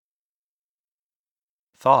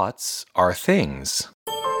Thoughts are things.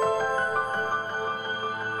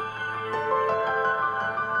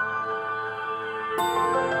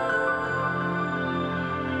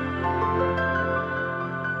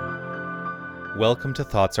 Welcome to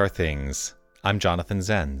Thoughts Are Things. I'm Jonathan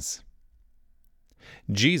Zenz.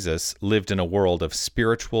 Jesus lived in a world of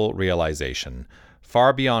spiritual realization,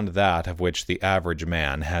 far beyond that of which the average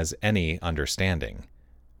man has any understanding.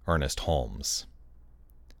 Ernest Holmes.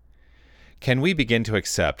 Can we begin to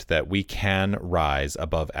accept that we can rise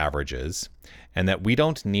above averages, and that we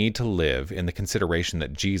don't need to live in the consideration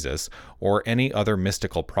that Jesus or any other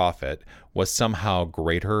mystical prophet was somehow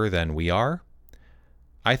greater than we are?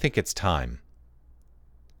 I think it's time.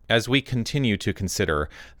 As we continue to consider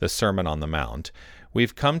the Sermon on the Mount,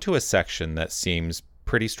 we've come to a section that seems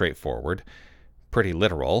pretty straightforward, pretty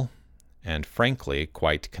literal, and frankly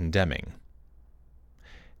quite condemning.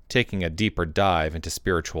 Taking a deeper dive into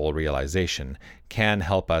spiritual realization can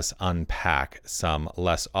help us unpack some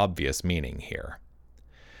less obvious meaning here.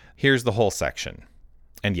 Here's the whole section,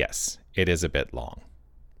 and yes, it is a bit long.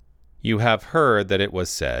 You have heard that it was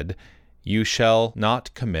said, "You shall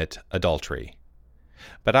not commit adultery."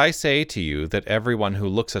 But I say to you that everyone who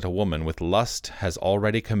looks at a woman with lust has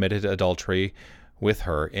already committed adultery with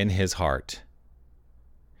her in his heart.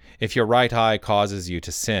 If your right eye causes you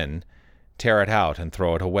to sin, tear it out and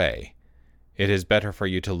throw it away. It is better for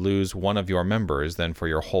you to lose one of your members than for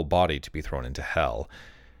your whole body to be thrown into hell.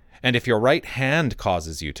 And if your right hand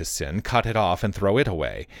causes you to sin, cut it off and throw it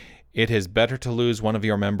away. It is better to lose one of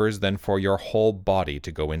your members than for your whole body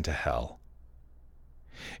to go into hell.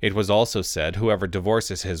 It was also said, "Whoever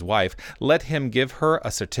divorces his wife, let him give her a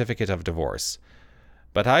certificate of divorce."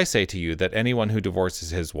 But I say to you that anyone who divorces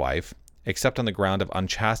his wife, except on the ground of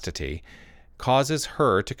unchastity, causes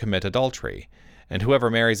her to commit adultery, and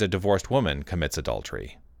whoever marries a divorced woman commits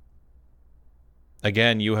adultery.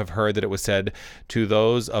 Again, you have heard that it was said to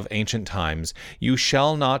those of ancient times, "You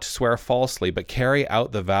shall not swear falsely, but carry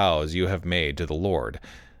out the vows you have made to the Lord."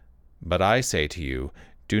 But I say to you,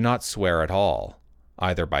 do not swear at all,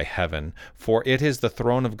 either by heaven, for it is the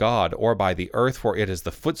throne of God, or by the earth, for it is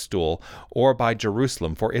the footstool, or by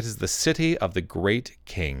Jerusalem, for it is the city of the great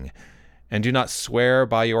King. And do not swear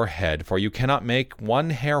by your head, for you cannot make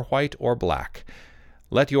one hair white or black.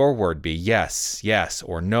 Let your word be yes, yes,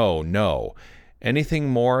 or no, no. Anything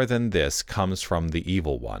more than this comes from the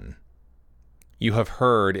evil one. You have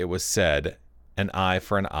heard it was said, "An eye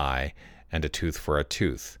for an eye, and a tooth for a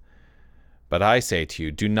tooth." But I say to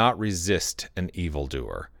you, do not resist an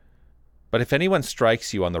evildoer. But if anyone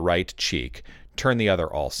strikes you on the right cheek, turn the other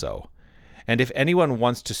also. And if anyone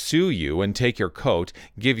wants to sue you and take your coat,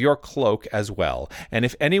 give your cloak as well. And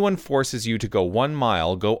if anyone forces you to go 1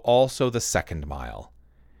 mile, go also the 2nd mile.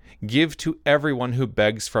 Give to everyone who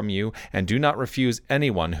begs from you, and do not refuse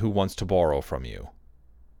anyone who wants to borrow from you.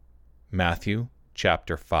 Matthew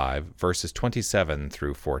chapter 5, verses 27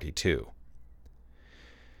 through 42.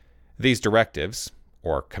 These directives,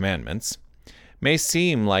 or commandments, may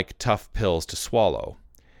seem like tough pills to swallow,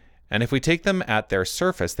 and if we take them at their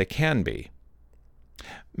surface, they can be.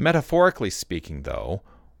 Metaphorically speaking, though,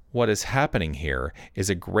 what is happening here is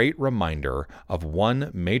a great reminder of one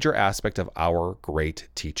major aspect of our great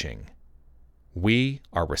teaching. We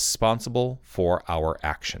are responsible for our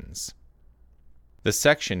actions. The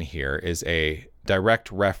section here is a direct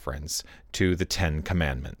reference to the 10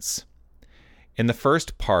 Commandments. In the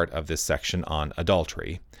first part of this section on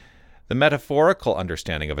adultery, the metaphorical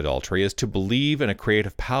understanding of adultery is to believe in a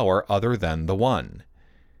creative power other than the one.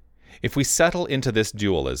 If we settle into this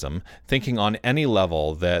dualism, thinking on any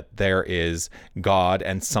level that there is God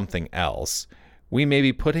and something else, we may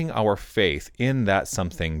be putting our faith in that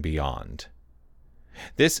something beyond.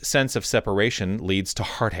 This sense of separation leads to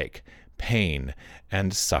heartache, pain,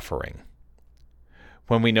 and suffering.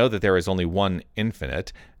 When we know that there is only one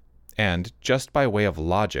infinite, and just by way of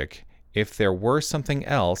logic, if there were something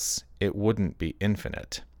else, it wouldn't be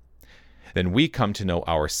infinite, then we come to know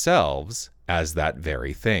ourselves as that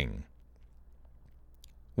very thing.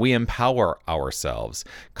 We empower ourselves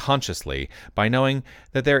consciously by knowing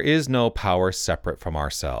that there is no power separate from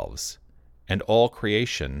ourselves, and all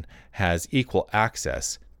creation has equal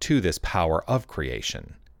access to this power of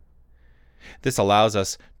creation. This allows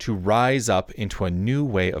us to rise up into a new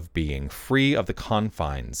way of being, free of the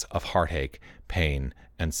confines of heartache, pain,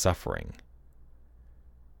 and suffering.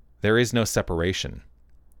 There is no separation.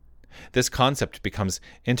 This concept becomes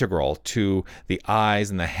integral to the eyes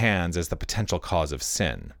and the hands as the potential cause of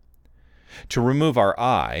sin. To remove our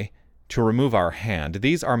eye, to remove our hand,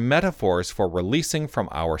 these are metaphors for releasing from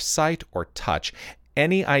our sight or touch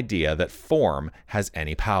any idea that form has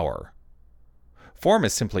any power. Form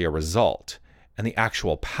is simply a result, and the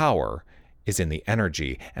actual power is in the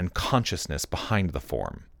energy and consciousness behind the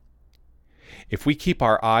form. If we keep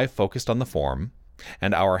our eye focused on the form,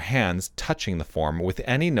 and our hands touching the form with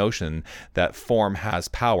any notion that form has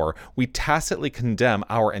power, we tacitly condemn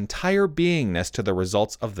our entire beingness to the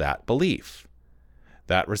results of that belief.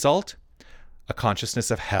 That result? A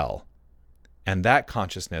consciousness of hell. And that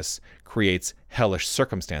consciousness creates hellish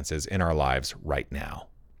circumstances in our lives right now.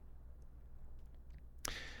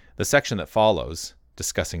 The section that follows,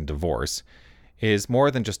 discussing divorce, is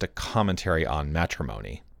more than just a commentary on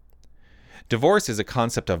matrimony. Divorce is a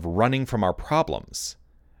concept of running from our problems.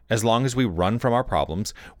 As long as we run from our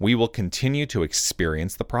problems, we will continue to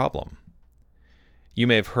experience the problem. You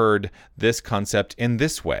may have heard this concept in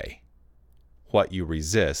this way: what you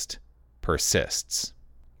resist persists.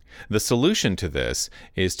 The solution to this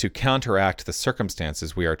is to counteract the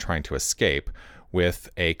circumstances we are trying to escape with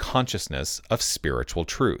a consciousness of spiritual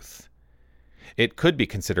truth. It could be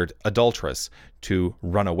considered adulterous to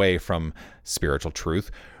run away from spiritual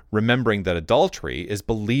truth, remembering that adultery is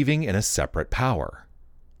believing in a separate power.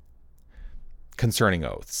 Concerning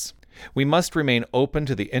oaths, we must remain open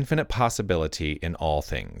to the infinite possibility in all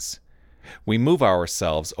things. We move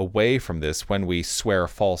ourselves away from this when we swear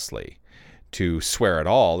falsely. To swear at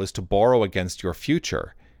all is to borrow against your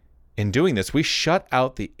future. In doing this, we shut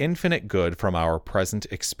out the infinite good from our present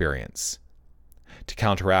experience. To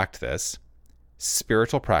counteract this,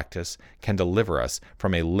 spiritual practice can deliver us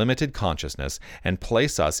from a limited consciousness and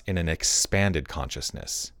place us in an expanded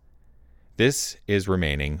consciousness. This is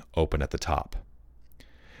remaining open at the top.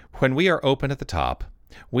 When we are open at the top,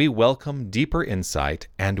 we welcome deeper insight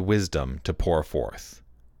and wisdom to pour forth.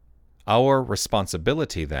 Our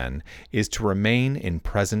responsibility, then, is to remain in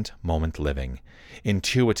present moment living,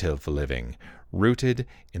 intuitive living, rooted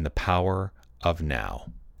in the power of now.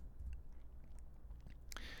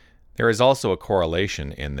 There is also a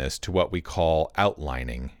correlation in this to what we call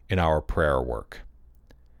outlining in our prayer work.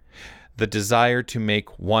 The desire to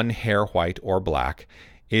make one hair white or black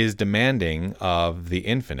is demanding of the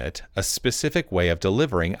infinite a specific way of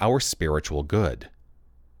delivering our spiritual good.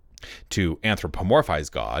 To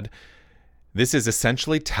anthropomorphize God, this is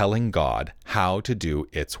essentially telling God how to do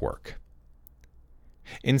its work.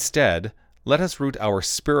 Instead, let us root our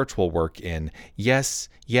spiritual work in yes,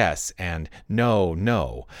 yes, and no,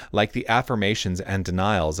 no, like the affirmations and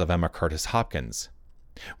denials of Emma Curtis Hopkins.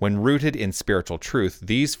 When rooted in spiritual truth,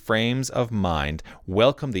 these frames of mind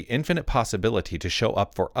welcome the infinite possibility to show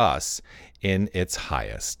up for us in its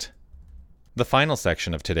highest. The final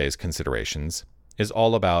section of today's considerations is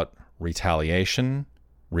all about retaliation,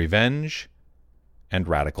 revenge, and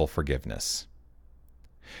radical forgiveness.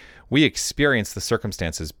 We experience the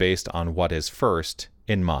circumstances based on what is first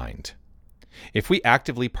in mind. If we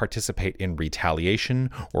actively participate in retaliation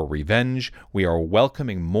or revenge, we are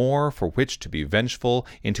welcoming more for which to be vengeful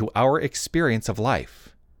into our experience of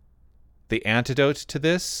life. The antidote to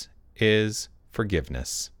this is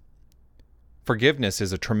forgiveness. Forgiveness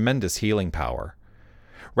is a tremendous healing power.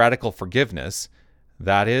 Radical forgiveness,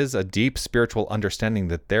 that is a deep spiritual understanding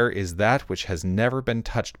that there is that which has never been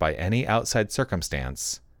touched by any outside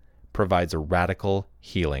circumstance, provides a radical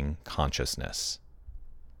healing consciousness.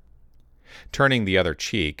 Turning the other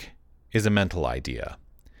cheek is a mental idea.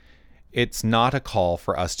 It's not a call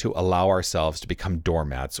for us to allow ourselves to become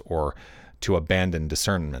doormats or to abandon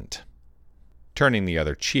discernment. Turning the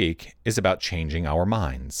other cheek is about changing our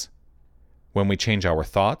minds. When we change our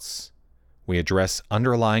thoughts, we address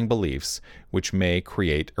underlying beliefs which may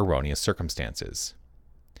create erroneous circumstances.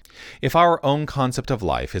 If our own concept of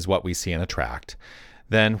life is what we see and attract,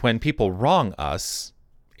 then when people wrong us,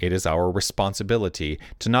 it is our responsibility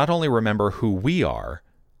to not only remember who we are,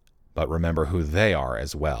 but remember who they are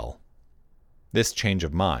as well. This change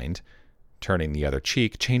of mind, turning the other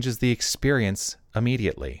cheek, changes the experience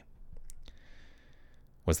immediately.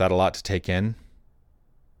 Was that a lot to take in?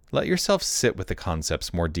 Let yourself sit with the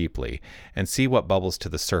concepts more deeply and see what bubbles to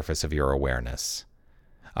the surface of your awareness.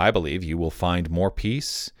 I believe you will find more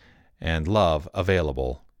peace and love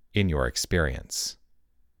available in your experience.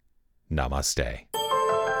 Namaste.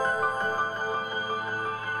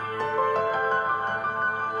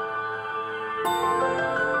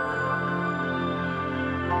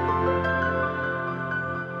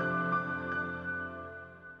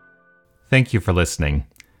 Thank you for listening.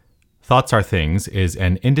 Thoughts Are Things is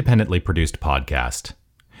an independently produced podcast.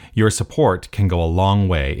 Your support can go a long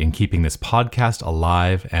way in keeping this podcast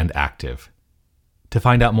alive and active. To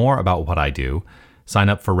find out more about what I do, sign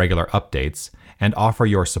up for regular updates, and offer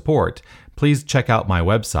your support, please check out my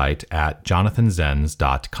website at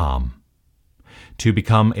jonathanzenz.com. To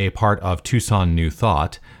become a part of Tucson New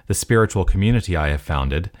Thought, the spiritual community I have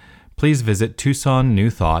founded, please visit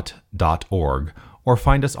TucsonNewThought.org or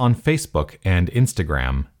find us on Facebook and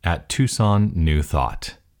Instagram at Tucson New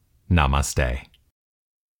Thought. Namaste.